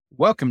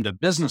Welcome to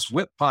Business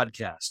Whip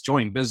Podcast.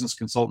 Join business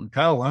consultant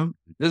Kyle Lum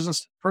and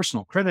business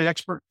personal credit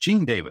expert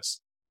Gene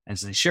Davis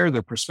as they share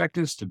their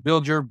perspectives to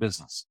build your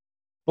business.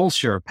 Both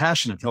share a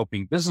passion of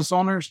helping business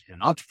owners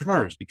and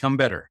entrepreneurs become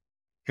better.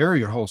 Here are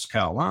your hosts,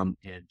 Kyle Lum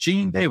and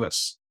Gene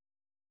Davis.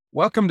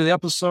 Welcome to the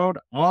episode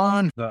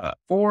on the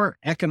 4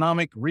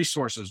 economic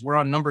resources. We're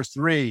on number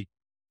 3,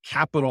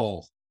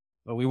 capital.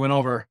 So we went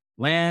over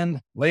land,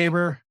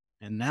 labor,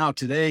 and now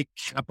today,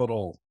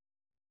 capital.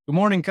 Good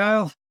morning,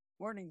 Kyle.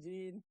 Morning,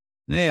 Gene.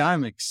 Hey,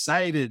 I'm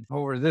excited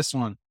over this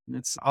one.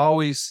 It's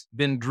always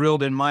been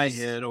drilled in my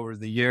head over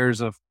the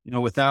years of,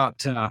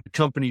 without a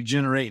company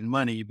generating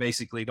money, you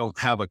basically don't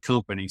have a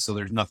company. So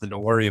there's nothing to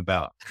worry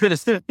about.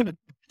 So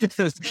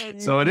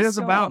it is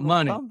about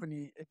money.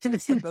 Company,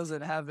 it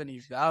doesn't have any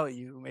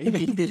value.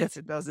 Maybe if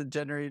it doesn't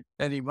generate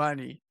any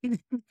money.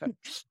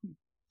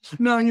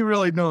 No, you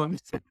really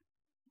don't.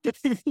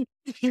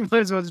 You might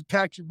as well just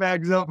pack your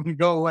bags up and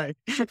go away.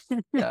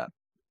 Yeah.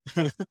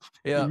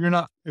 Yeah.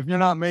 If you're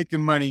not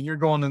making money, you're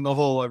going in the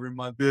hole every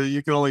month.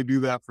 You can only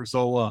do that for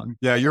so long.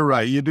 Yeah, you're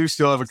right. You do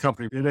still have a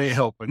company. It ain't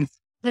helping.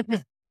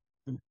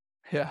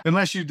 Yeah.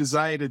 Unless you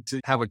decided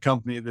to have a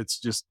company that's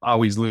just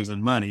always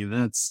losing money,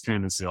 that's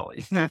kind of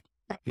silly.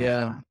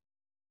 Yeah.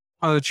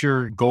 Oh, that's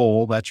your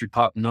goal. That's your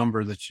top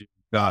number that you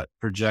got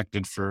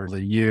projected for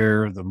the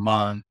year, the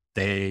month,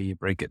 day. You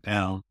break it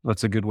down.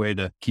 That's a good way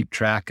to keep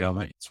track of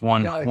it. It's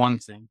one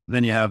thing.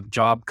 Then you have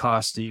job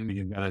costing.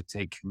 You've got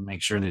to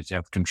make sure that you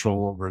have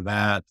control over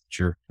that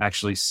you're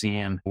actually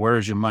seeing where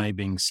is your money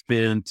being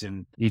spent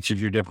in each of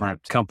your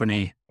different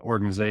company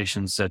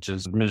organizations, such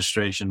as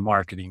administration,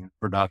 marketing,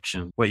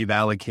 production, what you've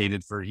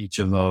allocated for each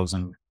of those.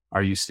 And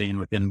are you staying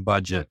within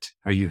budget?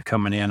 Are you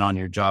coming in on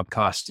your job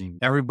costing?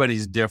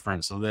 Everybody's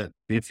different. So that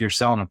if you're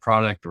selling a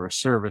product or a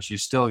service, you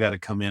still got to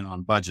come in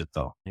on budget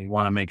though. You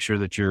want to make sure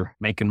that you're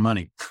making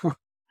money.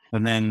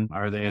 And then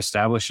are they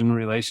establishing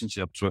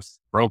relationships with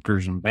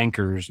brokers and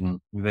bankers? And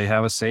do they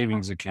have a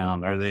savings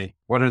account? What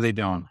are they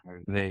doing?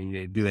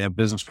 Do they have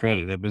business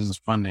credit? Do they have business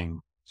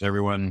funding? Is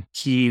everyone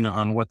keen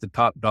on what the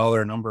top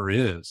dollar number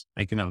is,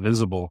 making it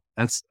visible?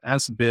 That's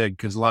big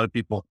because a lot of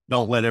people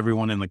don't let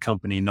everyone in the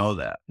company know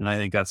that. And I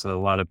think that's a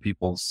lot of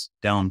people's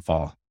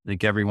downfall. I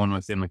think everyone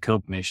within the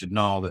company should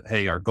know that,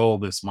 hey, our goal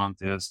this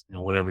month is,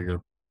 whatever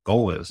your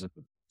goal is. If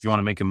you want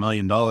to make $1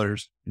 million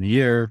in a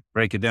year,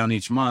 break it down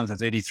each month.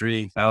 That's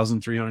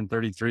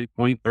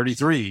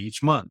 83,333.33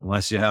 each month,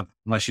 unless you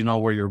know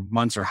where your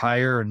months are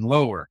higher and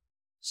lower.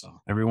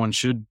 So everyone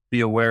should be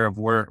aware of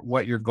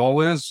what your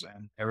goal is,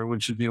 and everyone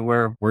should be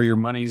aware of where your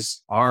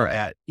monies are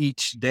at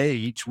each day,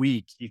 each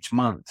week, each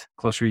month. The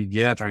closer you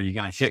get, are you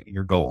going to hit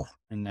your goal?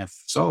 And if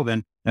so,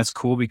 then that's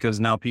cool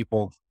because now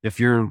people, if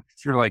you're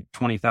like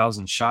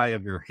 20,000 shy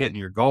of your hitting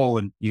your goal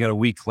and you got a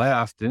week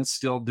left, it's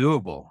still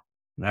doable.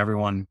 And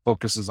everyone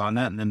focuses on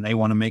that, and then they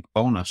want to make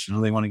bonus.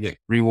 They want to get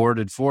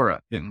rewarded for it,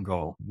 hitting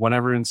goal.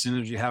 Whatever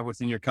incentives you have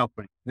within your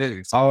company,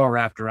 it's all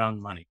wrapped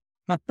around money.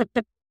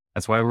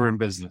 That's why we're in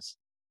business.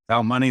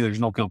 Without money, there's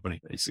no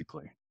company,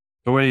 basically.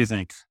 So what do you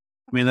think?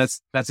 I mean,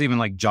 that's even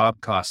like job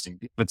costing.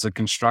 If it's a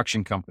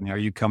construction company, are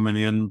you coming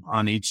in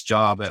on each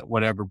job at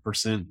whatever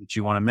percent that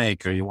you want to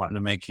make? Or you wanting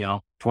to make,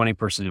 20%,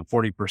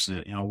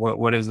 40%?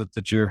 What is it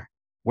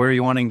where are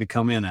you wanting to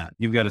come in at?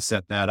 You've got to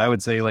set that. I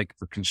would say like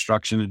for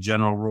construction, a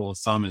general rule of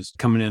thumb is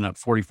coming in at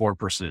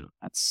 44%.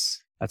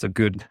 That's a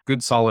good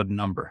solid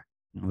number.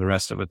 The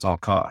rest of it's all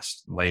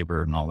cost,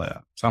 labor and all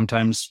that.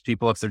 Sometimes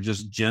people, if they're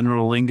just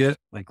generaling it,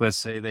 like let's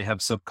say they have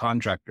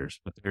subcontractors,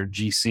 but they're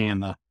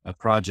GCing a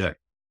project.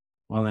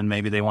 Well, then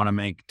maybe they want to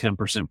make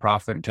 10%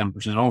 profit,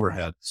 10%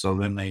 overhead. So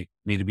then they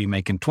need to be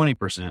making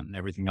 20% and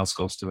everything else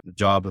goes to the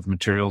job of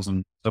materials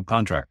and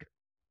subcontractor.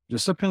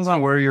 Just depends on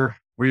where you're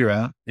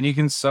at. And you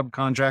can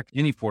subcontract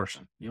any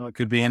portion. It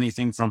could be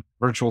anything from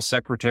virtual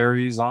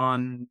secretaries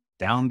on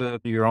down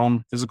to your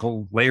own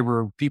physical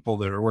labor people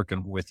that are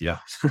working with you.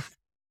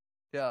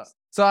 Yeah.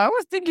 So I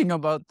was thinking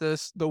about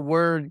the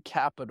word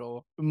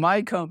capital.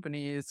 My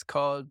company is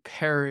called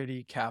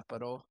Parity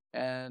Capital,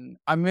 and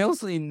I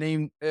mostly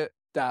named it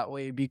that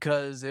way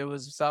because it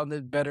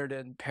sounded better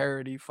than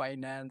Parity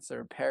Finance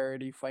or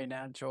Parity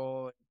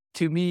Financial.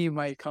 To me,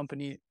 my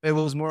company, it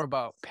was more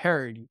about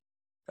parity,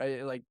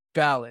 right? Like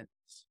balance.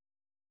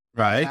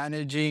 Right.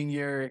 Managing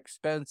your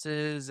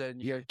expenses and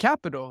your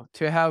capital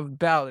to have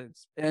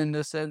balance in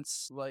the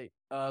sense like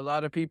a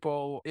lot of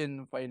people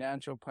in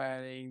financial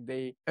planning,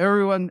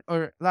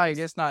 I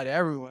guess not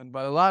everyone,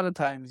 but a lot of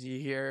times you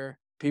hear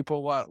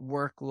people want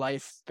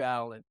work-life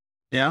balance.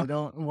 Yeah. They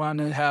don't want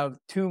to have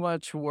too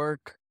much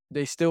work.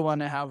 They still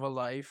want to have a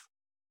life.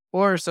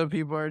 Or some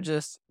people are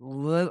just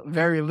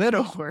very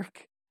little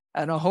work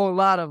and a whole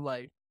lot of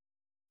life.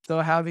 So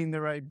having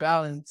the right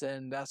balance,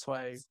 and that's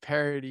why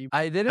parity.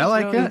 I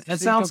like really it. That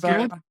sounds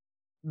good.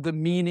 The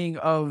meaning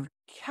of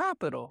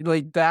capital,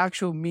 like the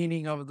actual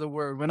meaning of the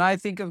word. When I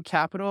think of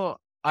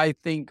capital, I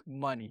think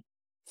money,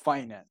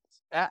 finance,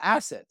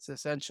 assets,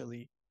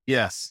 essentially.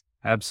 Yes,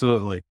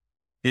 absolutely.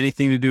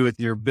 Anything to do with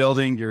your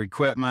building, your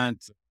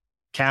equipment,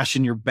 cash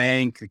in your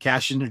bank, the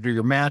cash under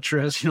your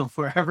mattress,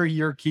 wherever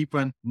you're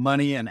keeping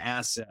money and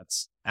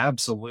assets.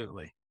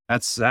 Absolutely.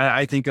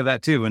 I think of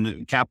that too.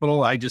 And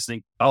capital, I just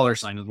think dollar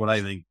sign is what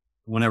I think.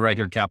 Whenever I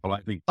hear capital,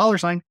 I think dollar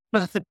sign.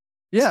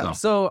 Yeah.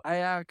 So I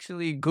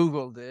actually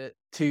Googled it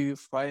to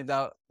find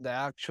out the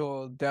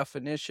actual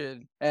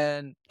definition.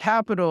 And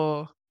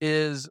capital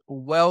is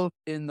wealth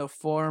in the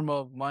form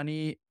of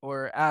money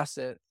or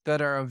asset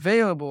that are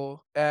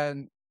available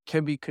and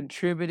can be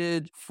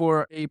contributed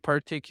for a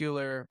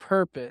particular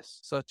purpose,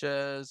 such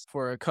as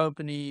for a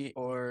company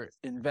or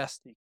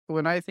investing.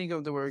 When I think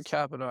of the word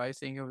capital, I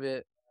think of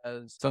it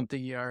as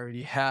something you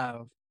already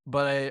have.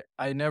 But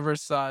I never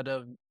thought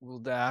of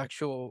the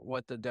actual,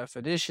 what the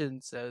definition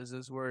says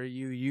is where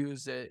you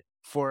use it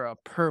for a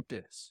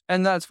purpose.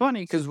 And that's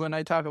funny because when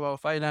I talk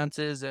about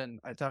finances and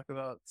I talk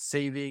about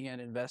saving and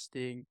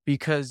investing,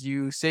 because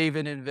you save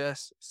and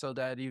invest so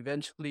that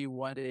eventually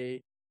one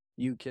day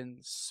you can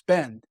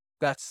spend.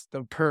 That's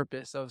the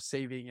purpose of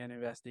saving and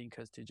investing,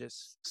 because to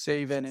just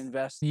save and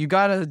invest, you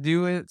got to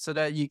do it so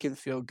that you can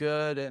feel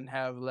good and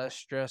have less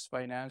stress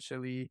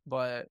financially.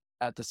 But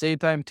at the same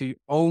time, to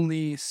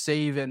only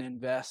save and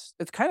invest,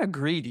 it's kind of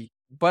greedy.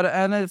 But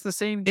and at the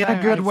same In time,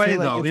 a good I way, feel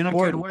like though. it's In a good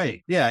boring.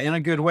 way. Yeah, in a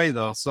good way,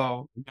 though.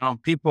 So,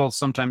 people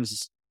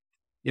sometimes,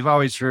 you've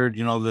always heard,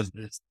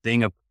 this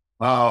thing of,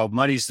 oh,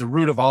 money's the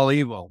root of all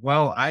evil.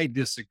 Well, I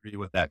disagree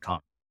with that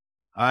comment.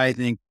 I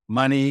think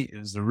money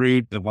is the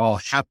root of all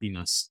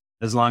happiness,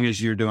 as long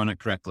as you're doing it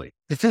correctly.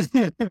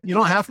 You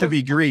don't have to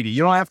be greedy.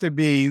 You don't have to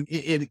be,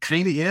 it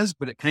kind of is,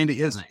 but it kind of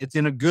isn't. It's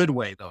in a good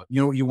way, though.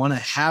 You want to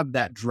have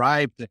that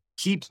drive to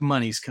keep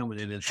monies coming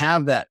in and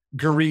have that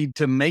greed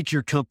to make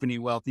your company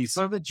wealthy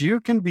so that you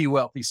can be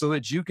wealthy, so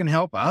that you can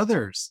help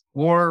others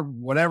or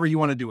whatever you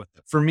want to do with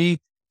it. For me,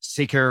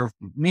 take care of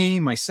me,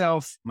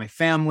 myself, my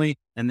family.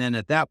 And then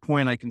at that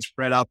point, I can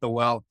spread out the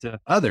wealth to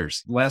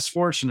others, less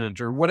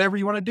fortunate or whatever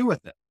you want to do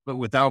with it. But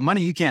without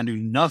money, you can't do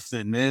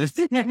nothing, man.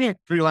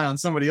 Rely on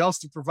somebody else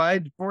to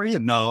provide for you.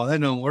 No,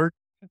 that don't work.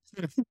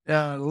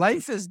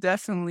 Life is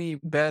definitely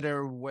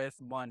better with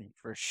money,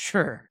 for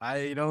sure.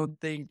 I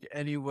don't think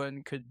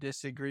anyone could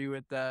disagree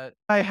with that.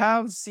 I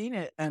have seen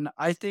it, and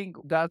I think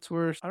that's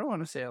where, I don't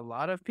want to say a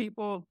lot of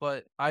people,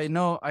 but I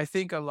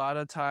think a lot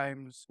of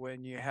times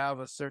when you have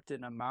a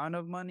certain amount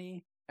of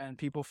money and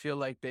people feel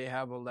like they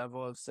have a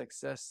level of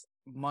success,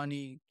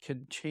 money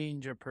can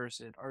change a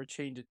person or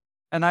change it.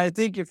 And I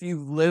think if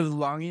you've lived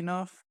long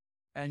enough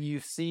and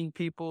you've seen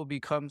people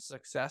become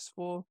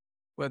successful,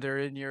 whether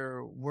in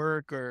your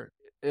work or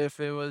if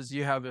it was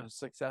you have a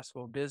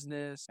successful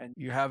business and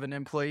you have an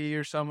employee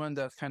or someone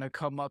that's kind of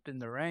come up in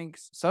the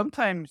ranks,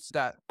 sometimes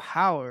that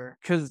power,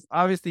 because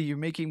obviously you're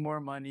making more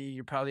money,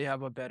 you probably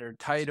have a better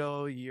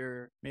title,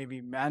 you're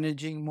maybe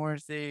managing more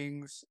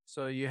things,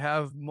 so you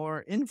have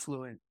more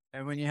influence.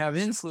 And when you have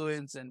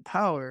influence and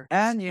power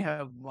and you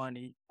have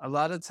money, a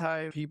lot of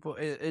time people,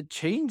 it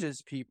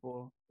changes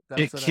people.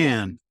 It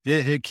can.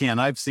 It can.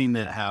 I've seen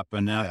that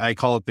happen. I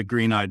call it the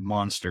green-eyed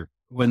monster.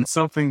 When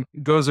something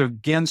goes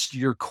against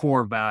your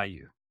core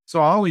value.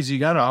 So you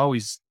got to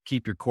always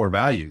keep your core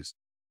values.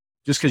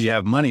 Just because you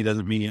have money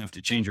doesn't mean you have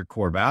to change your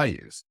core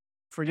values.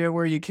 Forget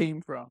where you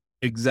came from.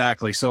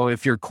 Exactly. So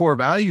if your core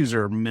values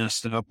are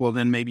messed up, well,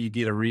 then maybe you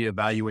get to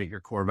reevaluate your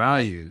core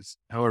values.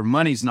 However,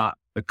 money's not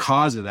the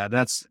cause of that.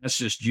 That's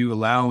just you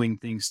allowing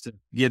things to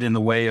get in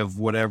the way of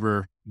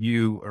whatever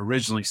you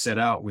originally set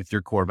out with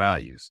your core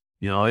values.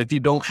 If you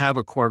don't have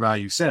a core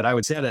value set, I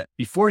would set it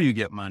before you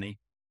get money.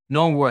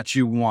 Know what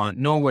you want,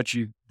 know what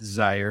you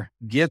desire,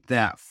 get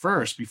that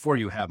first before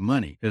you have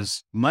money,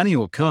 because money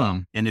will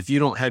come. And if you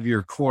don't have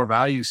your core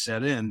values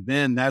set in,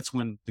 then that's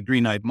when the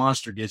green-eyed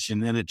monster gets you,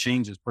 and then it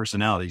changes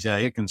personalities. Yeah,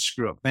 it can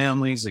screw up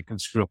families. It can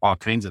screw up all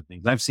kinds of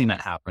things. I've seen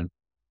it happen.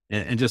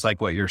 And just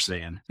like what you're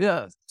saying.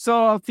 Yeah.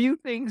 So a few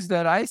things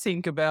that I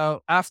think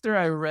about after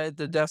I read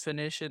the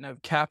definition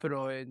of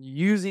capital and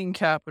using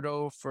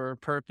capital for a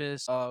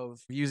purpose of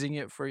using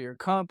it for your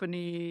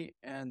company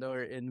and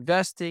or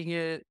investing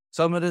it.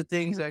 Some of the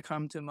things that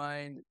come to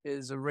mind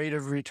is a rate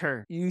of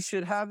return. You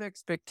should have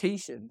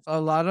expectations.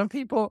 A lot of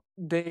people,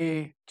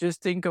 they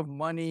just think of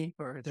money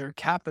or their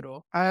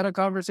capital. I had a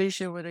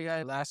conversation with a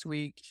guy last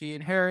week. He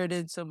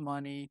inherited some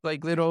money,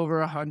 like little over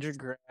 100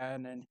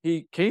 grand. And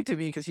he came to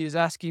me because he was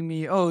asking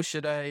me, oh,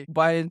 should I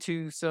buy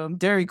into some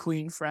Dairy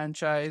Queen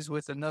franchise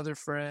with another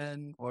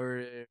friend?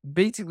 Or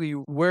basically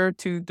where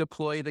to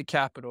deploy the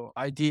capital,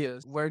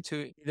 ideas, where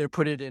to either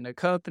put it in a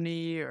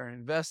company or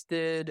invest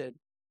it, and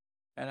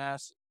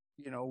ask,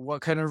 what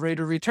kind of rate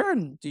of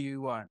return do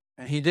you want?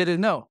 And he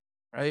didn't know,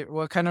 right?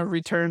 What kind of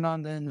return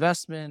on the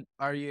investment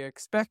are you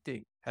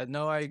expecting? Had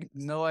no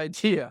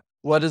idea.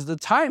 What is the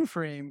time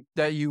frame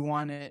that you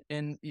want it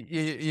in,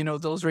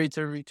 those rates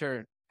of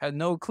return? Had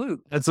no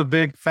clue. That's a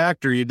big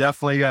factor. You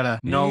definitely got to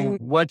know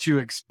what you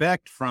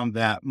expect from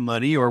that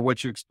money or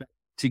what you expect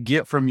to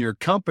get from your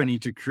company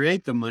to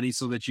create the money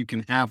so that you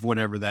can have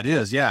whatever that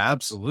is. Yeah,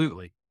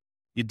 absolutely.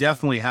 you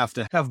definitely have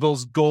to have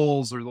those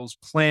goals or those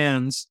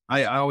plans.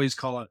 I always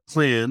call it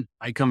plan.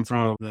 I come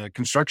from the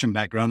construction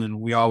background, and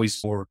we always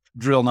were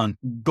drilled on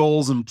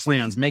goals and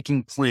plans,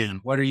 making plan.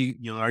 What are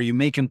are you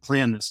making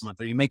plan this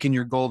month? Are you making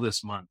your goal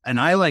this month? And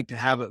I like to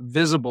have it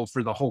visible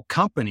for the whole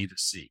company to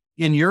see.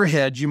 In your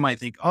head, you might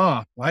think,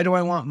 oh, why do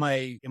I want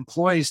my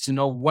employees to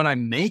know what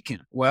I'm making?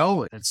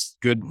 Well, it's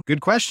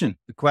good question.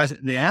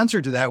 The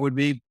answer to that would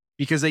be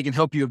because they can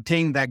help you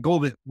obtain that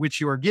goal which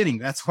you are getting.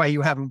 That's why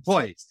you have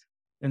employees.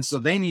 And so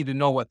they need to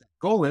know what that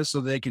goal is so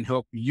they can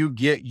help you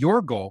get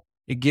your goal.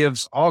 It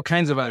gives all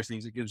kinds of other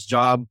things. It gives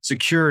job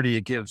security.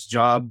 It gives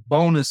job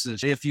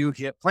bonuses. If you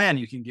hit plan,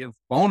 you can give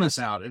bonus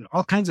out and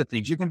all kinds of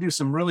things. You can do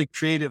some really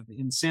creative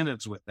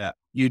incentives with that.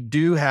 You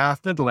do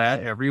have to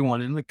let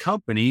everyone in the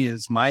company,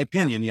 is my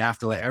opinion. You have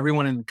to let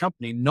everyone in the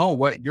company know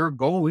what your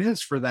goal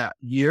is for that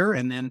year,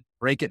 and then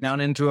break it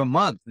down into a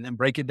month, and then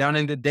break it down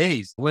into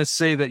days. Let's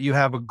say that you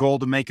have a goal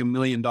to make $1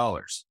 million.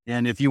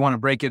 And if you want to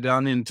break it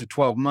down into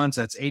 12 months,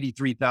 that's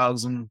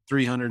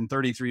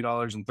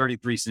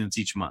 $83,333.33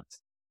 each month.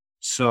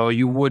 So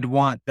you would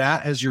want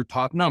that as your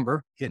top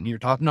number, hitting your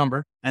top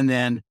number. And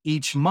then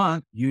each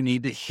month you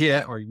need to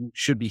hit, or you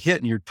should be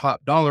hitting your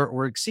top dollar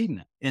or exceeding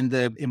it. And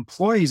the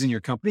employees in your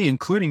company,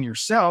 including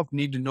yourself,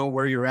 need to know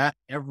where you're at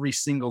every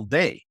single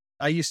day.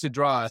 I used to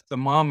draw a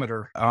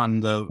thermometer on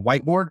the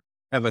whiteboard.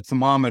 I have a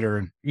thermometer,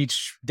 and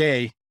each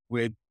day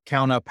we'd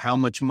count up how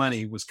much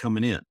money was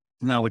coming in.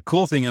 Now, the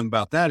cool thing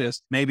about that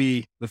is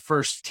maybe the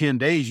first 10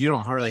 days, you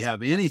don't hardly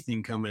have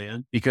anything coming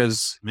in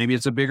because maybe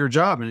it's a bigger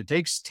job and it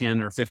takes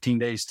 10 or 15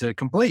 days to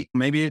complete.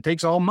 Maybe it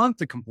takes all month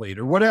to complete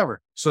or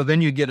whatever. So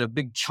then you get a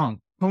big chunk.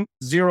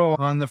 Zero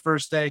on the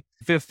first day,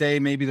 fifth day,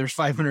 maybe there's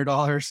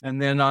 $500.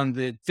 And then on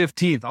the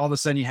 15th, all of a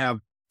sudden you have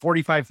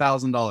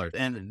 $45,000.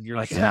 And you're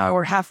like, yeah,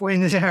 we're halfway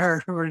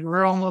there.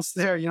 We're almost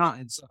there,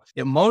 And so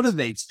it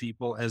motivates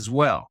people as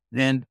well.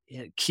 And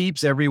it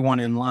keeps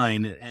everyone in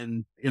line.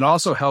 And it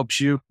also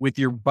helps you with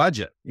your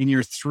budget in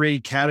your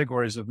 3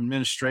 categories of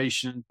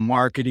administration,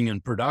 marketing,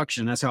 and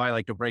production. That's how I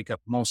like to break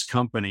up most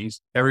companies.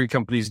 Every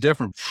company is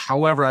different.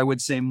 However, I would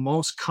say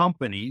most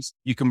companies,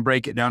 you can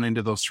break it down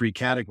into those 3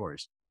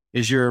 categories.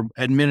 Is your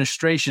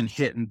administration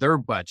hitting their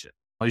budget?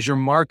 Is your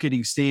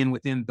marketing staying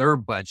within their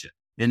budget?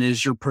 And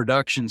is your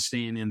production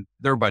staying in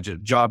their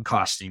budget, job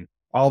costing,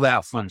 all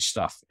that fun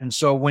stuff? And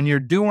so when you're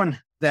doing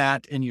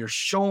that and you're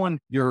showing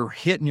you're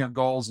hitting your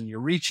goals and you're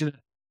reaching it,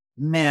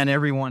 man,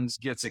 everyone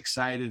gets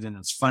excited and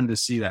it's fun to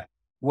see that.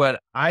 What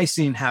I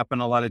seen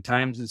happen a lot of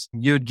times is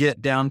you'd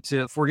get down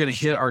to, if we're going to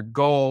hit our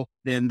goal,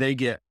 then they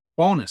get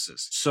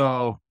bonuses.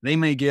 So they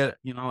may get,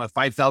 a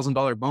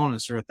 $5,000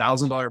 bonus or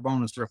 $1,000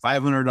 bonus or a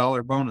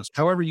 $500 bonus.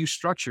 However you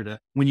structured it,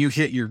 when you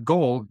hit your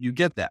goal, you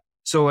get that.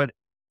 So at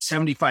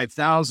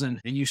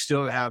 75,000 and you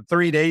still have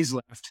 3 days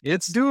left,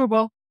 it's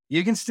doable.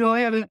 You can still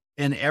hit it.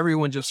 And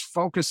everyone just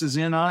focuses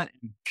in on it.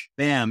 And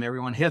bam,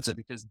 everyone hits it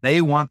because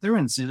they want their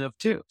incentive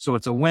too. So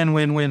it's a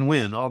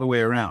win-win-win-win all the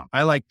way around.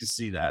 I like to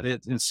see that.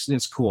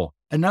 It's cool.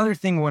 Another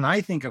thing, when I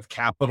think of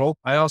capital,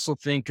 I also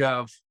think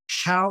of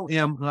how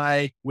am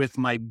I with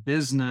my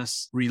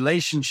business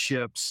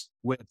relationships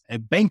with a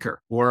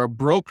banker or a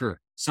broker,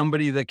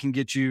 somebody that can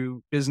get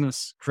you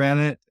business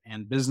credit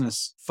and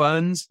business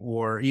funds,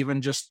 or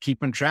even just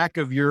keeping track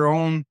of your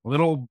own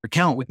little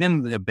account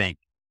within the bank.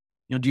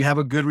 Do you have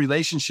a good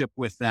relationship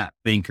with that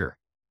banker?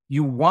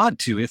 You want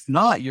to. If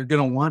not, you're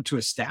going to want to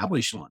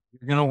establish one.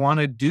 You're going to want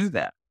to do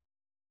that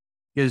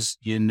because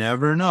you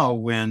never know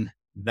when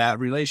that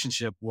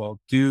relationship will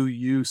do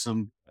you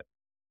some good.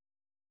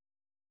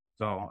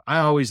 So I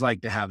always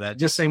like to have that.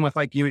 Just same with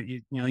like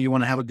you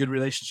want to have a good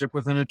relationship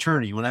with an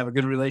attorney. You want to have a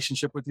good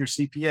relationship with your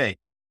CPA.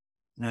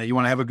 You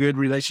want to have a good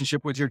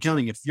relationship with your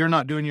accounting. If you're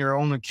not doing your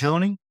own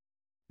accounting,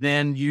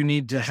 then you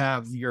need to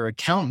have your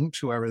accountant,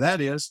 whoever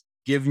that is,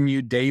 giving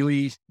you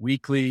daily,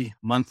 weekly,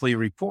 monthly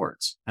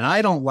reports. And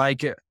I don't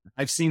like it.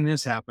 I've seen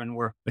this happen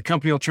where the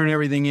company will turn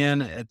everything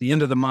in at the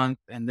end of the month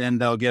and then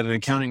they'll get an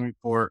accounting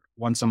report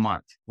once a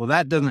month. Well,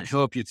 that doesn't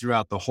help you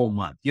throughout the whole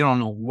month. You don't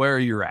know where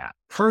you're at.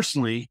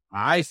 Personally,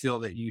 I feel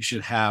that you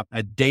should have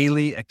a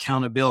daily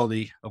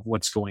accountability of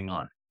what's going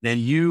on. Then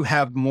you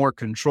have more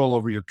control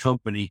over your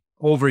company,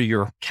 over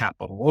your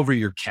capital, over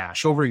your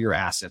cash, over your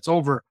assets,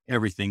 over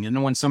everything. And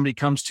then when somebody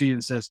comes to you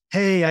and says,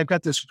 hey, I've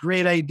got this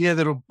great idea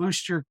that'll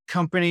boost your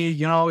company.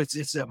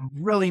 It's a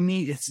really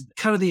neat, it's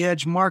cut of the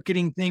edge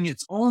marketing thing.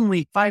 It's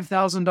only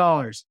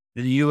 $5,000.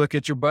 Then you look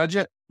at your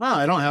budget. Well,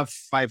 I don't have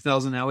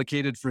 $5,000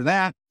 allocated for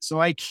that,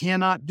 so I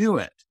cannot do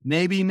it.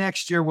 Maybe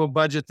next year we'll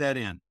budget that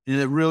in. And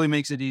it really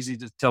makes it easy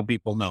to tell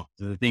people no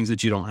to the things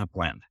that you don't have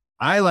planned.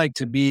 I like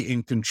to be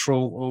in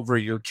control over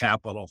your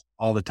capital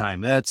all the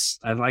time. That's,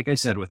 like I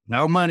said,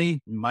 without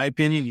money, in my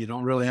opinion, you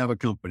don't really have a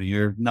company.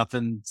 You're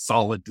nothing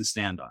solid to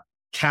stand on.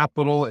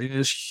 Capital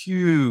is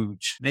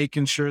huge.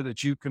 Making sure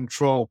that you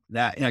control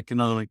that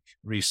economic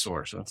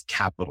resource of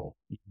capital.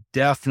 You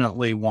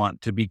definitely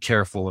want to be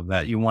careful of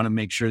that. You want to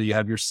make sure you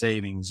have your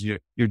savings, your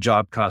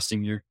job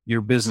costing,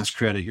 your business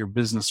credit, your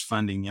business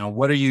funding.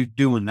 What are you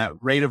doing? That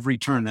rate of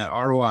return, that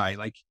ROI,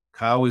 like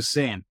Kyle was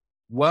saying.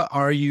 What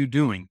are you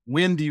doing?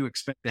 When do you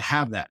expect to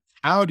have that?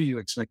 How do you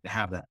expect to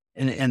have that?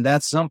 And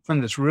that's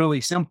something that's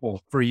really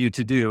simple for you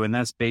to do. And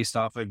that's based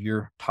off of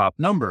your top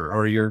number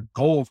or your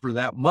goal for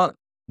that month.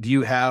 Do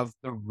you have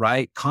the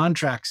right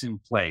contracts in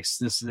place?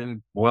 This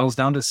boils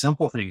down to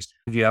simple things.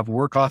 Do you have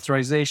work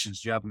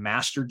authorizations? Do you have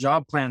master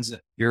job plans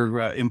that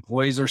your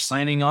employees are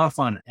signing off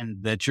on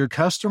and that your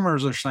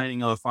customers are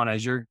signing off on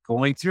as you're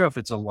going through? If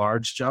it's a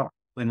large job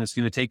and it's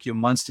going to take you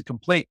months to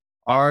complete,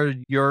 are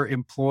your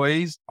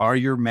employees, are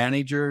your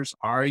managers,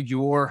 are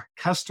your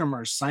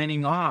customers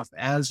signing off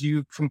as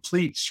you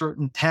complete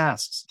certain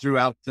tasks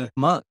throughout the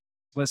month?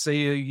 Let's say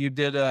you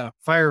did a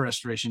fire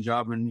restoration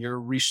job and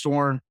you're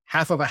restoring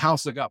half of a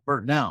house that got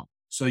burnt down.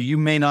 So you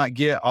may not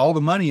get all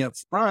the money up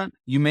front.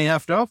 You may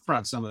have to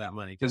upfront some of that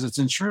money because it's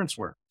insurance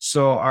work.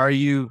 So are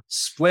you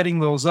splitting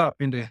those up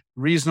into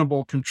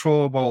reasonable,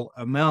 controllable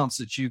amounts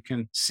that you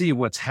can see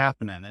what's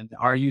happening? And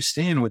are you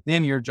staying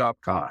within your job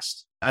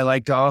costs? I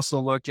like to also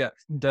look at,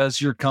 does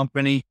your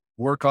company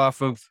work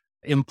off of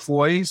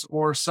employees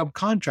or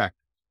subcontractors?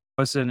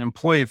 As an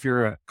employee, if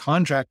you're a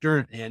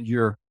contractor and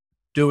you're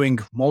doing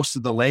most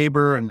of the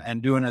labor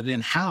and doing it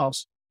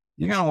in-house,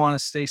 you're going to want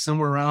to stay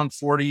somewhere around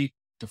 40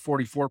 to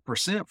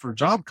 44% for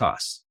job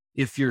costs.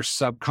 If you're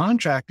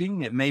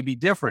subcontracting, it may be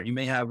different. You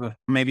may have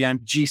maybe I'm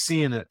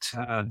GCing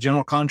it,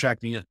 general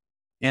contracting it,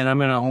 and I'm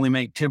going to only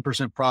make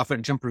 10% profit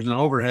and 10%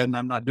 overhead, and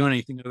I'm not doing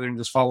anything other than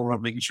just follow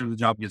up, making sure the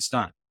job gets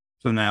done.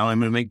 So now I'm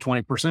going to make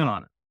 20%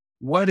 on it.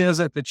 What is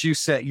it that you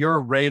set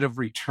your rate of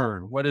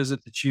return? What is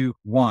it that you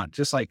want?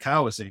 Just like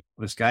Kyle was saying,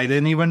 this guy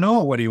didn't even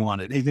know what he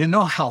wanted. He didn't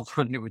know how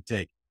long it would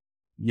take.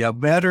 You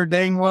better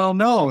dang well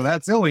know.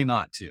 That's silly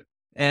not to.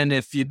 And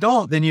if you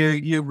don't, then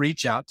you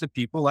reach out to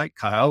people like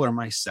Kyle or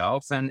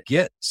myself and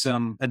get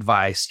some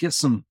advice, get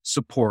some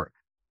support.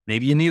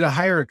 Maybe you need to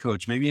hire a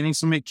coach. Maybe you need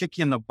somebody to kick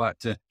you in the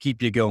butt to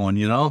keep you going,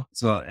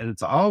 So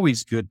it's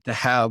always good to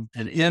have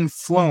an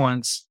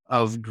influence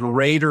of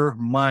greater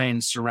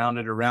minds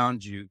surrounded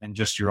around you than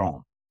just your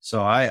own.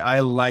 So I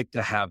like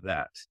to have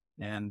that.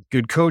 And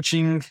good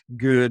coaching,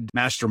 good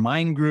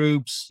mastermind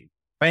groups,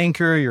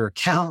 banker, your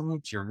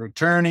accountant, your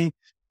attorney,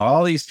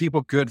 all these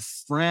people, good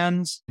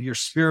friends, your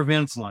sphere of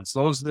influence,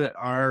 those that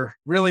are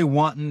really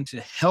wanting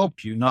to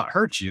help you, not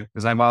hurt you.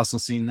 Because I've also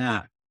seen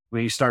that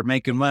when you start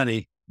making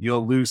money,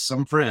 you'll lose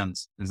some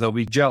friends because they'll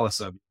be jealous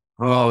of you.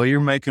 Oh, you're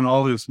making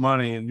all this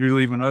money and you're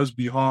leaving us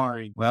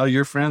behind. Well,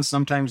 your friends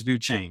sometimes do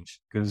change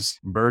because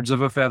birds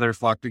of a feather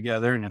flock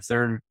together. And if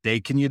they're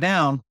taking you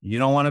down, you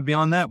don't want to be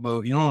on that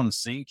boat. You don't want to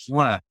sink. You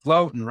want to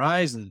float and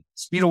rise and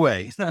speed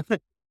away.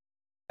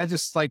 I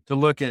just like to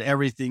look at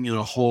everything in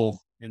a whole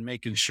and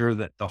making sure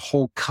that the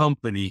whole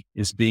company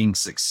is being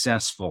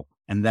successful.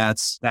 And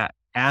that's that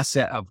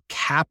asset of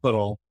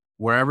capital,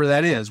 wherever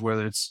that is,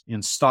 whether it's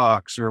in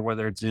stocks or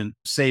whether it's in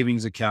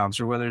savings accounts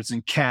or whether it's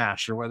in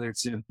cash or whether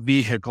it's in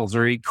vehicles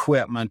or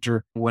equipment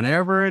or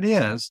whatever it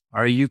is,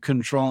 are you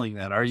controlling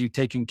that? Are you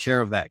taking care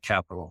of that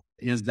capital?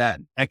 Is that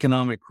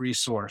economic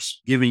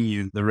resource giving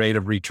you the rate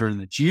of return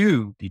that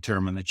you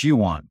determine, that you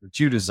want,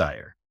 that you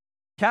desire?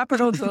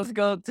 Capital does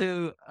go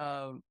to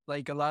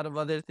like a lot of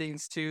other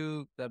things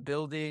too, the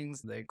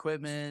buildings, the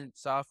equipment,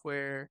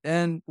 software.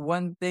 And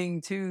one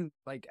thing too,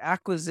 like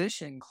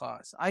acquisition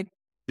costs. My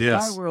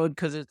Yes. world,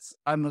 because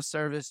I'm a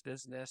service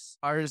business.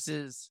 Ours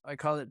is, I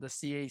call it the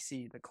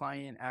CAC, the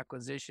client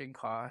acquisition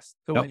cost.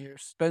 So Yep. when you're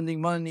spending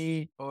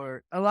money,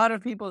 or a lot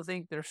of people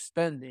think they're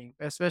spending,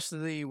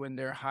 especially when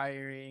they're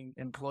hiring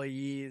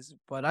employees.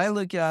 But I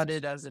look at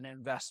it as an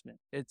investment.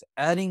 It's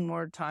adding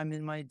more time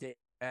in my day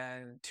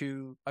and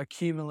to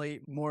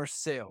accumulate more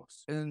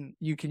sales. And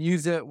you can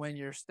use it when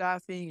you're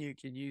staffing, you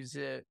can use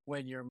it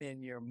when you're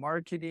in your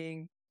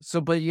marketing. So,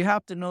 but you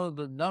have to know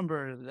the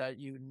number that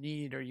you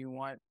need or you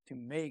want to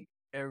make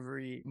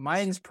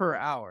mine's per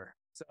hour.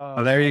 So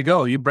Oh, there you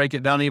go. You break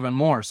it down even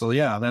more. So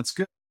yeah, that's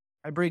good.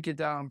 I break it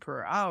down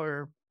per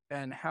hour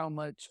and how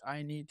much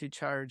I need to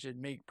charge and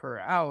make per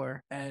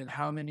hour and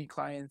how many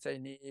clients I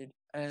need.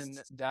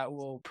 And that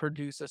will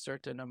produce a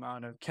certain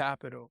amount of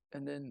capital.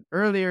 And then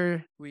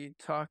earlier we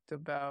talked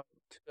about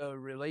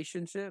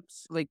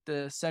relationships, like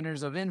the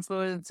centers of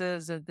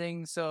influences and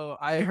things. So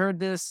I heard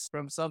this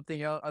from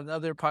something else,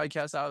 another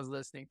podcast I was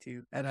listening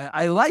to, and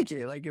I like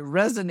it. Like it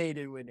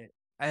resonated with it.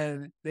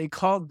 And they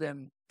called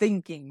them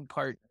thinking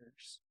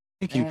partners.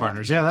 Thinking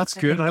partners. Yeah, that's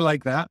good. I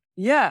like that.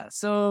 Yeah.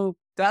 So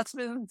that's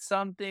been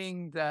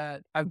something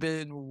that I've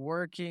been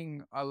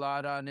working a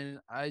lot on. And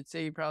I'd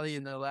say probably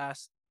in the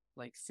last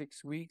like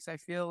 6 weeks, I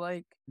feel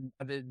like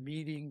I've been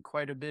meeting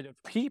quite a bit of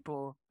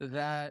people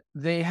that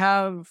they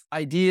have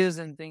ideas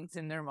and things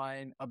in their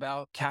mind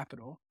about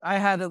capital. I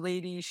had a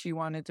lady, she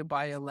wanted to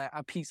buy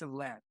a piece of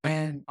land.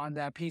 And on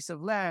that piece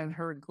of land,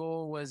 her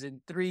goal was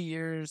in 3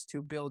 years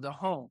to build a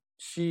home.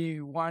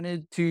 She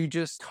wanted to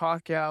just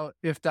talk out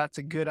if that's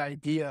a good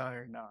idea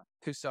or not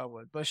to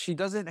someone, but she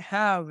doesn't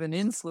have an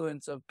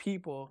influence of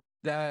people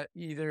that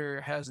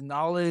either has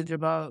knowledge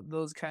about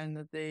those kind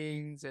of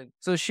things. And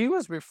so she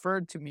was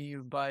referred to me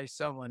by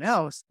someone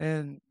else.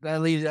 And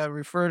that lady that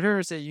referred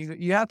her said,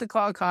 you have to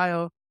call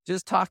Kyle.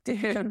 just talk to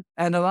him.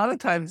 And a lot of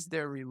times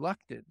they're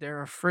reluctant.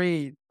 They're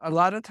afraid. A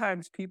lot of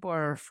times people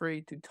are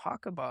afraid to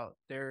talk about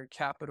their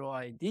capital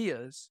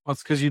ideas. Well,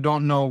 it's because you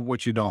don't know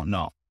what you don't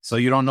know. So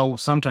you don't know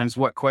sometimes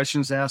what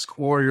questions to ask,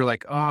 or you're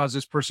like, oh, is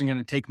this person going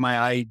to take my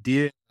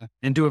idea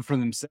and do it for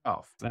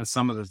themselves? That's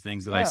some of the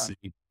things that I Yeah.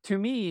 see. To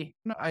me,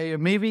 I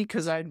maybe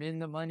because I'm in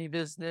the money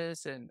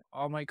business and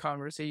all my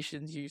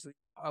conversations usually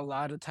a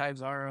lot of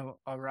times are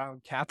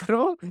around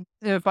capital.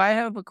 If I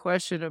have a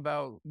question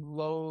about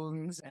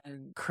loans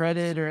and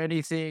credit or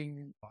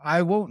anything,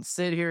 I won't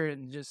sit here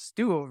and just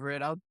stew over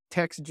it. I'll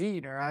text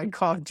Gene or I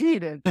call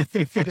Gene and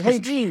hey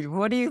Gene,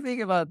 what do you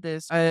think about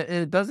this?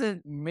 It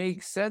doesn't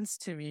make sense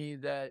to me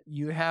that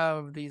you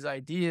have these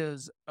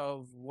ideas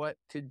of what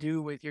to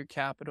do with your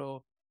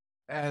capital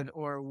and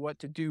or what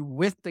to do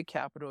with the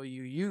capital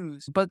you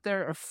use, but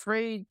they're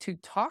afraid to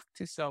talk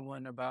to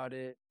someone about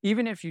it.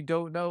 Even if you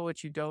don't know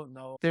what you don't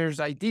know, there's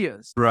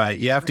ideas. Right.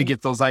 You have to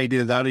get those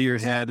ideas out of your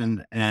head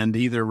and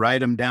either write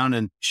them down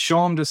and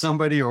show them to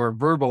somebody or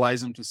verbalize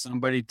them to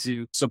somebody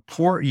to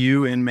support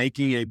you in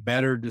making a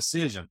better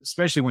decision,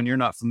 especially when you're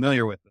not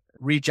familiar with it.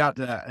 Reach out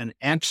to an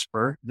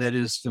expert that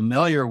is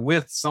familiar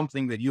with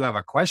something that you have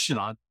a question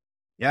on.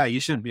 Yeah,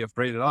 you shouldn't be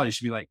afraid at all. You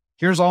should be like,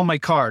 here's all my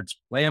cards,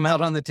 lay them out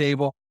on the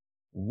table.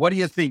 What do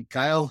you think,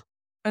 Kyle?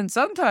 And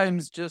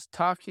sometimes just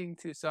talking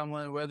to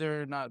someone,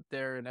 whether or not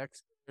they're an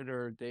expert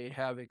or they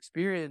have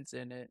experience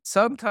in it,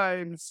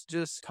 sometimes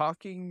just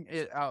talking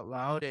it out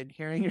loud and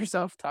hearing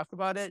yourself talk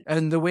about it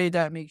and the way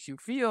that makes you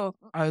feel,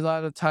 a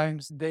lot of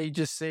times they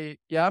just say,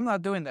 yeah, I'm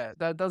not doing that.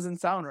 That doesn't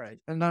sound right.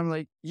 And I'm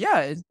like,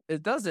 yeah,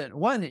 it doesn't.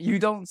 One, you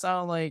don't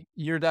sound like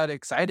you're that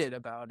excited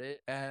about it.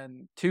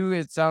 And two,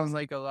 it sounds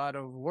like a lot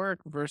of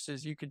work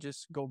versus you could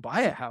just go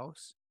buy a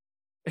house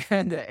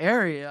in the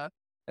area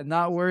and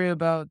not worry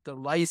about the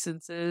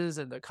licenses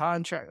and the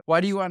contract. Why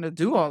do you want to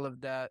do all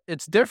of that?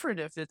 It's different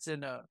if it's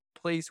in a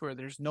place where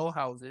there's no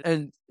houses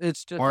and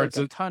it's just Or like it's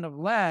a ton of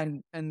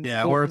land and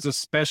Yeah, or it's a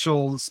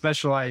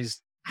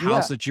specialized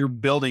house that you're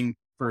building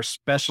for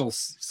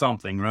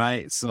something,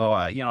 right?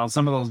 So,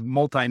 some of those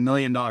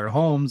multi-million-dollar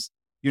homes,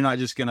 you're not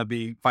just going to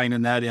be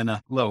finding that in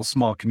a little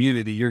small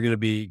community. You're going to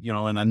be,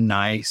 in a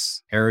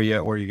nice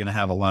area where you're going to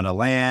have a lot of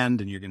land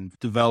and you're going to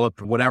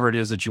develop whatever it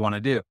is that you want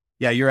to do.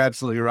 Yeah, you're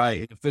absolutely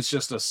right. If it's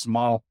just a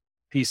small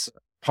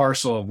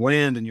parcel of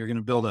land and you're going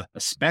to build a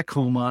spec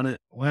home on it,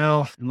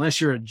 well, unless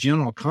you're a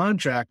general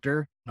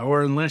contractor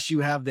or unless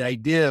you have the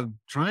idea of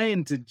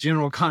trying to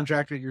general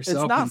contract it it's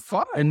yourself not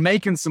fun. and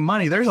making some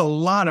money, there's a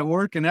lot of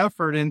work and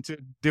effort into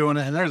doing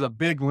it. And there's a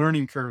big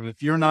learning curve.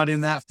 If you're not in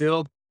that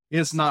field,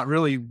 it's not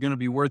really going to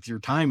be worth your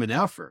time and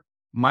effort.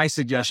 My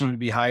suggestion would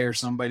be hire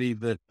somebody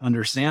that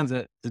understands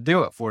it to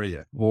do it for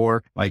you.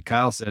 Or like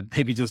Kyle said,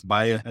 maybe just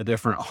buy a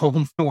different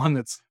home, one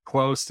that's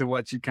close to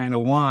what you kind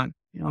of want.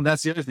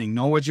 That's the other thing.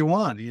 Know what you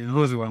want.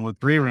 Do I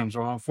want 3 rooms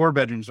or I want 4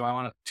 bedrooms? Do I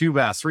want 2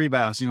 baths, 3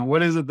 baths?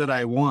 What is it that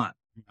I want?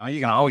 You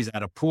can always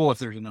add a pool if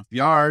there's enough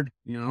yard,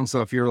 so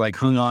if you're like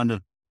hung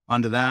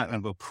onto that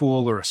of a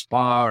pool or a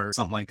spa or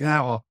something like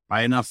that, well,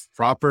 buy enough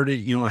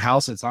property, a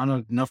house that's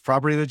on enough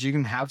property that you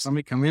can have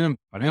somebody come in and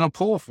put in a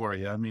pool for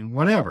you. I mean,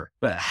 whatever,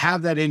 but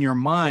have that in your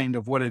mind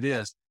of what it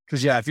is.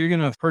 Cause if you're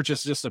going to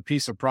purchase just a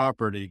piece of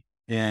property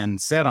and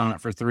sit on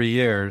it for 3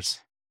 years,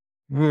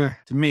 to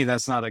me,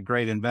 that's not a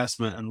great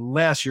investment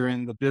unless you're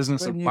in the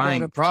business When of you buying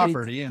gotta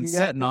property and you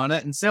got- sitting on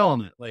it and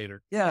selling it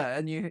later. Yeah,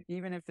 and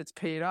even if it's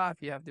paid off,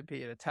 you have to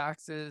pay the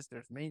taxes,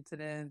 there's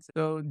maintenance.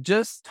 So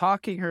just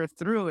talking her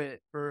through it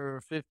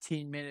for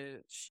 15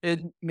 minutes, it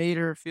made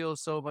her feel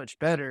so much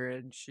better.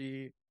 And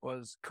she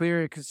was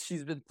clear because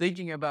she's been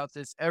thinking about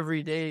this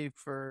every day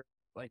for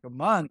like a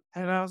month.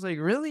 And I was like,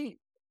 really?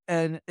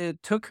 And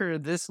it took her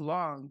this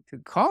long to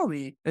call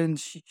me. And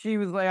she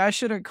was like, I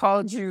should have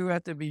called you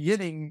at the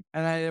beginning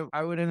and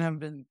I wouldn't have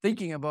been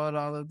thinking about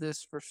all of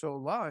this for so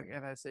long.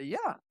 And I said,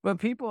 yeah, but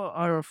people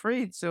are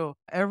afraid. So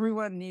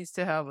everyone needs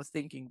to have a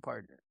thinking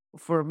partner.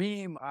 For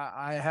me,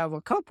 I have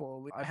a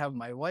couple. I have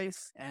my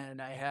wife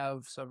and I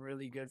have some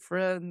really good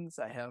friends.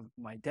 I have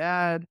my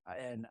dad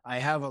and I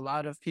have a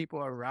lot of people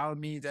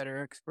around me that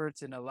are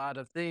experts in a lot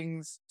of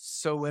things.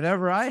 So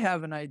whenever I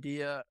have an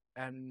idea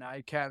and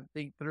I can't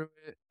think through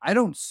it, I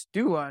don't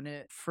stew on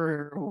it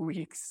for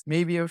weeks,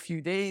 maybe a few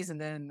days.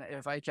 And then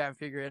if I can't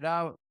figure it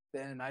out,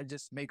 then I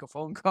just make a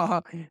phone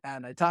call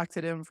and I talk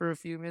to them for a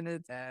few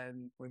minutes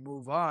and we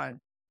move on.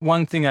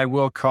 One thing I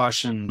will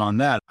caution on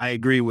that, I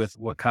agree with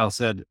what Kyle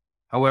said.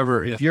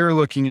 However, if you're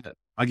looking at,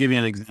 I'll give you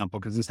an example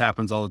because this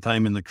happens all the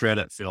time in the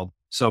credit field.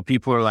 So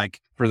people are like,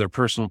 for their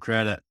personal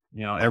credit,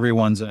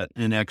 everyone's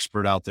an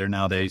expert out there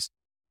nowadays.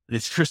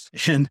 It's just,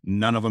 and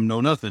none of them know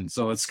nothing.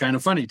 So it's kind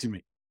of funny to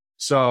me.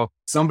 So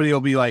somebody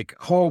will be like,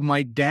 oh,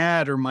 my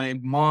dad or my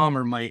mom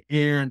or my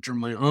aunt or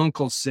my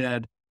uncle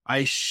said,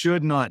 I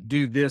should not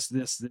do this,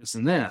 this, this,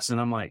 and this. And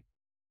I'm like,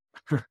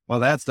 well,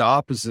 that's the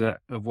opposite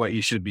of what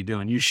you should be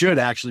doing. You should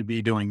actually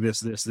be doing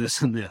this, this,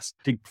 this, and this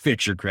to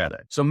fix your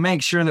credit. So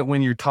make sure that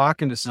when you're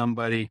talking to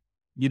somebody,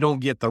 you don't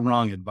get the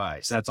wrong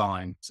advice. That's all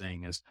I'm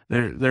saying is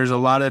there's a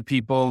lot of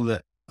people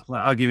that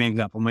I'll give you an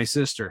example. My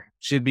sister,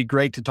 she'd be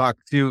great to talk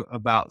to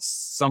about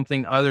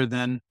something other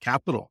than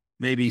capital.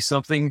 Maybe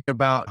something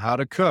about how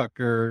to cook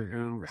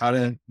or how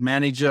to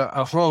manage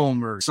a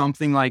home or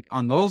something like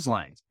on those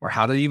lines, or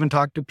how to even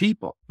talk to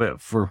people.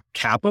 But for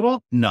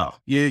capital, no,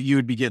 you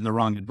would be getting the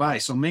wrong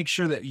advice. So make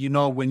sure that,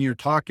 when you're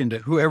talking to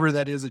whoever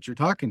that is that you're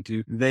talking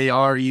to, they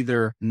are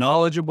either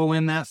knowledgeable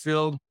in that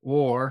field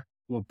or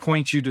will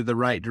point you to the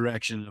right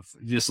direction of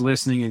just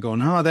listening and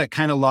going, oh, that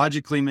kind of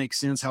logically makes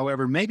sense.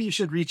 However, maybe you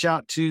should reach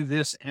out to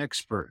this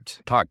expert,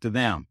 talk to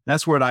them.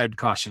 That's what I'd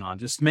caution on.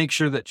 Just make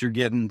sure that you're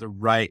getting the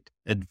right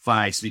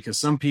advice, because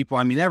some people,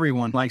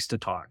 everyone likes to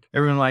talk.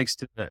 Everyone likes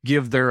to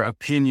give their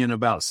opinion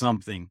about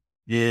something.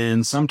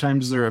 And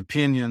sometimes their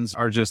opinions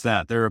are just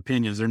that. Their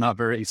opinions, they're not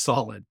very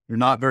solid. They're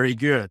not very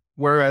good.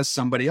 Whereas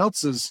somebody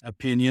else's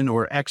opinion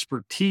or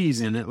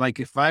expertise in it, like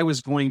if I was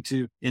going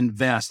to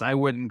invest, I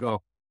wouldn't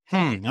go,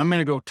 I'm going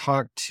to go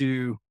talk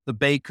to the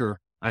baker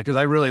because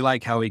I really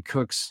like how he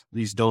cooks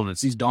these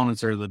donuts. These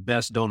donuts are the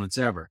best donuts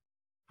ever.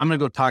 I'm going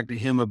to go talk to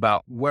him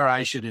about where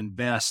I should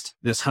invest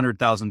this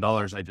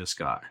 $100,000 I just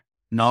got.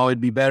 No, it'd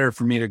be better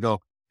for me to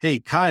go, hey,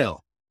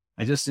 Kyle,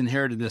 I just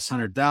inherited this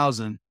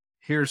 100,000.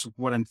 Here's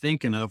what I'm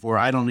thinking of, or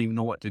I don't even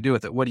know what to do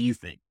with it. What do you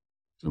think?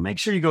 So make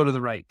sure you go to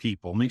the right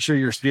people. Make sure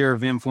your sphere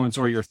of influence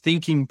or your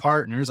thinking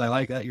partners, I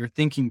like that, your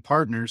thinking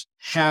partners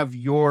have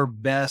your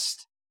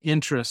best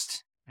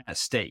interest at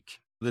stake,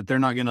 that they're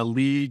not going to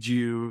lead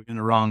you in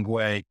the wrong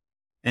way.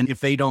 And if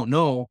they don't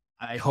know,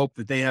 I hope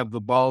that they have the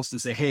balls to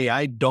say, hey,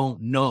 I don't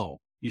know.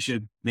 You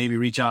should maybe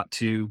reach out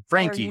to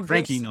Frankie.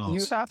 Frankie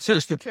knows. You have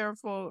to be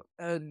careful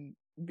and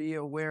be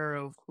aware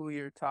of who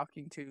you're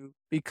talking to,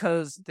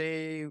 because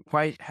they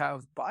might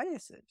have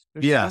biases.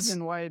 There's a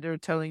reason why they're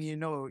telling you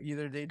no.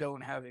 Either they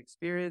don't have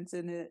experience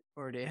in it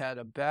or they had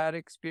a bad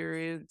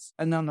experience.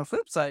 And on the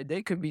flip side,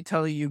 they could be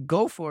telling you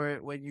go for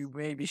it when you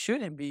maybe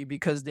shouldn't be,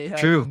 because they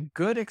have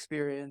good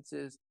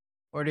experiences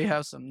or they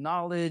have some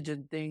knowledge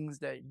and things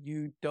that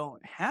you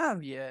don't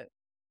have yet,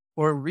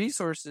 or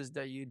resources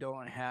that you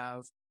don't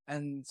have.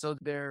 And so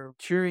they're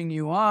cheering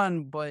you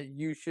on, but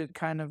you should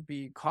kind of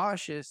be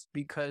cautious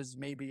because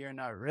maybe you're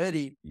not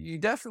ready. You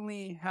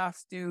definitely have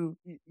to,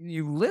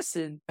 you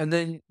listen, and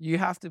then you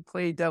have to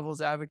play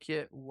devil's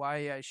advocate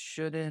why I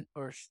shouldn't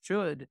or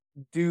should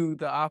do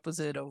the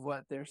opposite of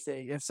what they're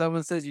saying. If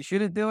someone says you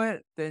shouldn't do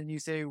it, then you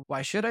say,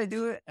 why should I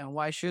do it? And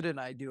why shouldn't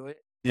I do it?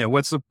 Yeah.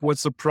 What's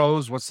the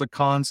pros? What's the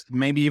cons?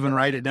 Maybe even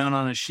write it down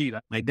on a sheet.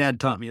 My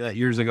dad taught me that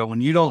years ago. When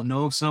you don't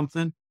know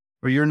something,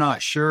 or you're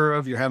not sure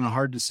of, you're having a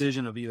hard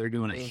decision of either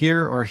doing it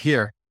here or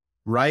here,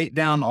 write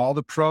down all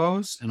the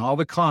pros and all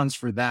the cons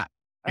for that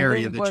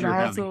area that you're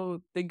having. But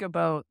also think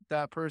about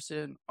that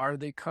person. Are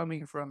they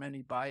coming from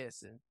any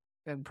biases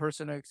and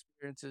personal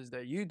experiences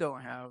that you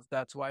don't have?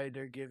 That's why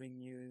they're giving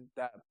you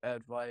that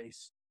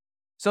advice.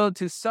 So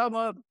to sum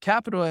up,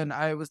 capital, and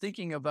I was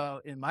thinking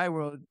about, in my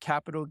world,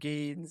 capital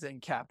gains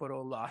and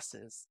capital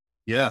losses.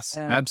 Yes,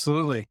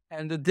 absolutely.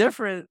 And the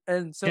difference,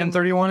 and so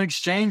 1031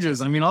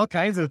 exchanges. All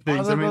kinds of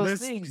things.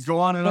 Let's go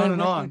on and on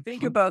and on.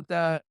 Think about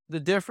that. The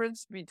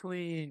difference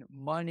between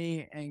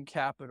money and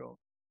capital.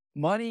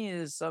 Money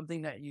is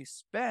something that you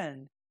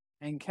spend,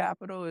 and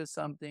capital is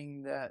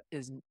something that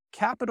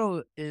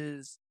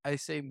is, I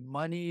say,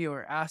 money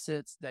or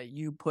assets that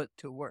you put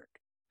to work.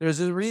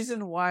 There's a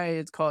reason why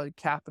it's called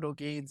capital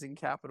gains and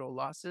capital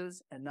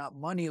losses and not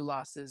money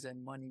losses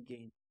and money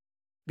gains.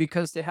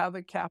 Because to have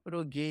a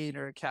capital gain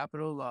or a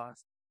capital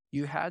loss,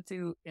 you had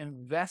to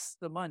invest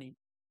the money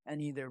and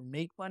either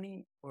make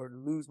money or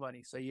lose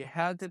money. So you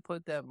had to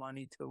put that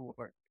money to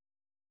work.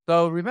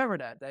 So remember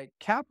that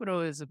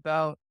capital is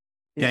about,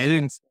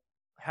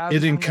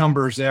 it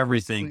encumbers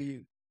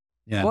everything.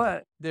 Yeah.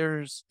 But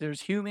there's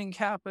human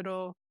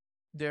capital,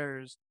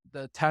 there's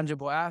the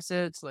tangible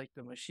assets like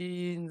the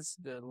machines,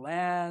 the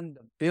land,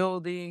 the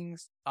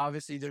buildings.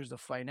 Obviously, there's the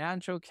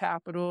financial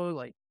capital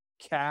like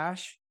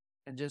cash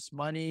and just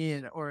money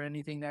or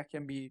anything that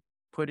can be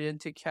put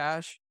into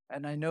cash.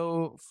 And I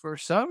know for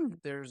some,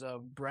 there's a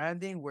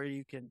branding where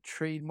you can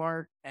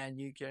trademark and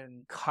you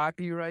can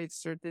copyright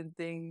certain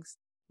things,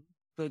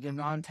 so the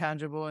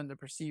non-tangible and the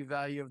perceived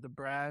value of the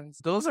brands.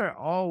 Those are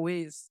all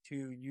ways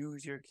to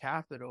use your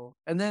capital.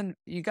 And then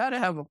you got to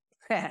have a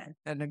plan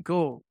and a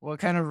goal. What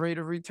kind of rate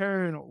of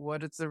return?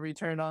 What is the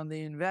return on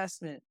the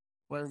investment?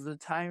 What is the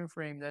time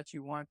frame that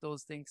you want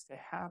those things to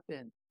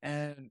happen?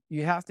 And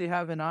you have to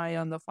have an eye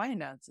on the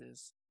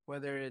finances,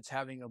 whether it's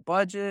having a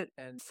budget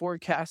and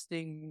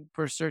forecasting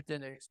for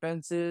certain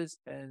expenses.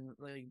 And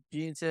like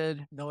Gene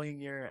said, knowing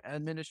your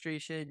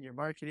administration, your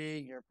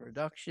marketing, your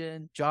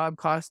production, job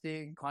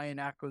costing, client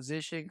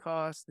acquisition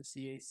costs, the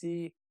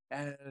CAC.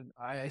 And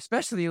I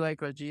especially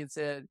like what Gene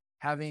said,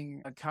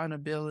 having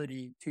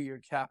accountability to your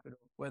capital,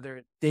 whether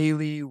it's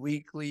daily,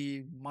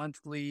 weekly,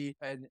 monthly,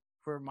 and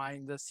for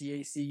mine, the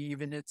CAC,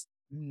 even it's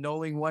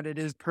knowing what it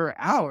is per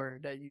hour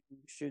that you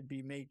should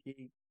be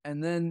making.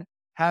 And then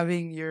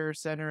having your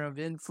center of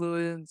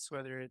influence,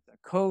 whether it's a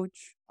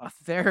coach, a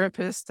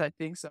therapist. I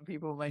think some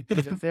people might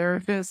need a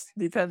therapist,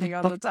 depending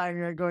on the time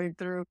you're going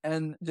through,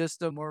 and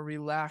just a more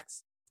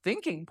relaxed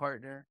thinking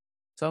partner,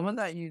 someone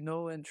that you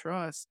know and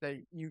trust that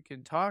you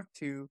can talk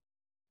to.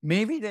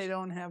 Maybe they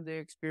don't have the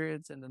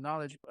experience and the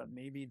knowledge, but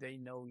maybe they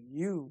know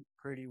you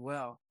pretty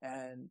well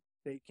and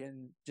they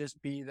can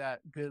just be that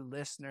good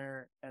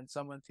listener and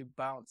someone to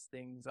bounce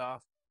things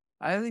off.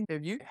 I think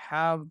if you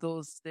have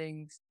those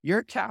things,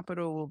 your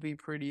capital will be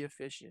pretty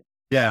efficient.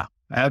 Yeah,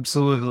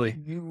 absolutely.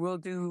 You will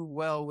do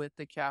well with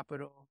the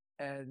capital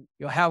and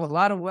you'll have a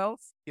lot of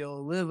wealth.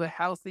 You'll live a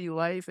healthy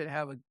life and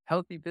have a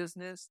healthy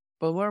business.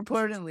 But more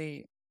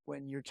importantly,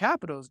 when your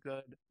capital is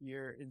good,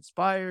 you're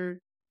inspired,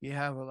 you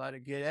have a lot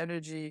of good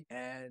energy,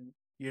 and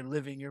you're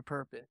living your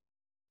purpose.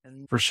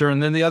 And For sure.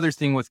 And then the other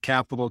thing with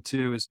capital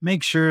too is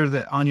make sure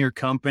that on your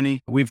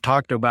company, we've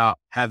talked about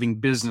having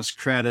business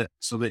credit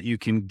so that you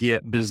can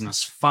get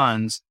business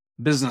funds.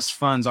 Business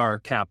funds are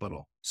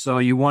capital. So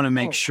you want to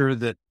make sure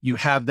that you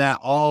have that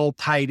all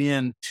tied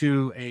in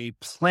to a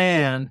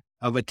plan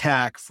of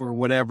attack for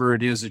whatever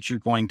it is that you're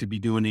going to be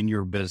doing in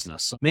your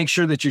business. So make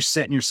sure that you're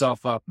setting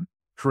yourself up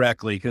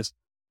correctly, because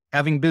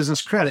having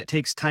business credit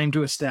takes time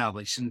to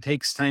establish and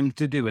takes time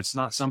to do. It's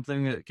not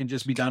something that can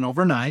just be done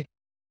overnight.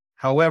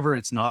 However,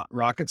 it's not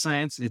rocket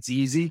science. It's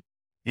easy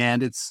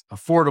and it's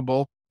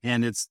affordable.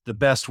 And it's the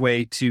best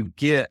way to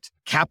get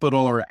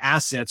capital or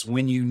assets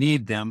when you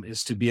need them,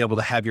 is to be able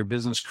to have your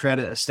business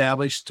credit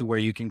established to where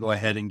you can go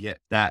ahead and get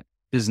that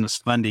business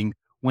funding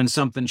when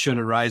something should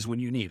arise when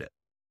you need it.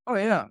 oh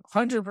yeah,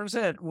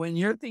 100%. When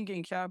you're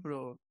thinking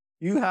capital,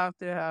 you have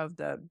to have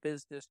that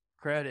business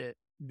credit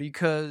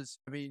because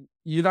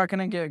you're not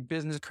gonna get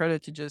business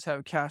credit to just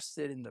have cash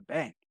sit in the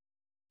bank.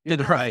 You're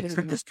getting Right.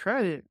 business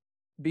credit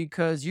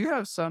because you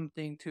have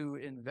something to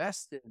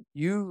invest in.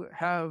 You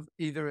have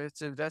either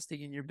it's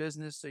investing in your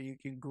business so you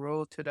can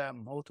grow to that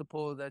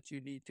multiple that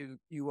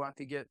you want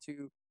to get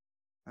to.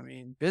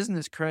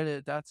 Business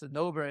credit, that's a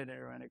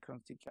no-brainer when it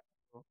comes to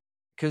capital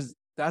because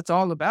that's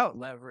all about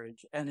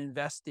leverage and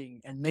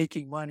investing and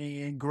making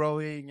money and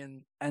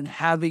growing and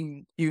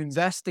having you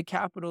invest the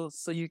capital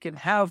so you can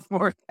have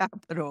more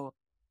capital.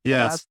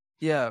 Yes.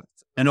 Yeah,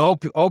 And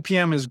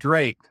OPM is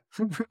great.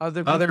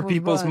 other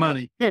People's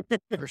money.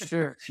 for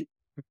sure.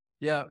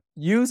 Yeah,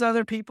 use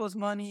other people's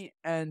money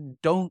and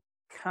don't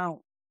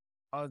count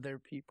other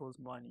people's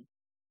money.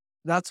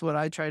 That's what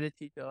I try to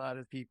teach a lot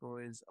of people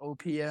is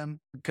OPM,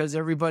 because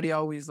everybody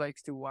always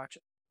likes to watch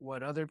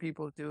what other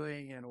people are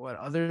doing and what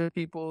other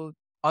people's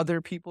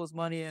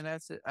money, and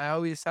that's it. I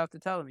always have to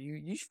tell them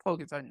you should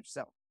focus on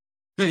yourself.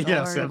 Don't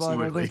Yes, worry about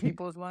other absolutely.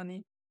 people's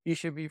money. You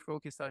should be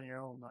focused on your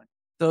own money.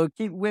 So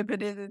keep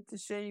whipping it into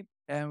shape,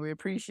 and we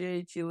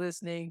appreciate you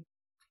listening.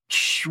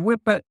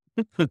 Whip it.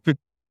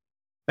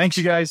 Thanks,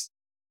 you guys.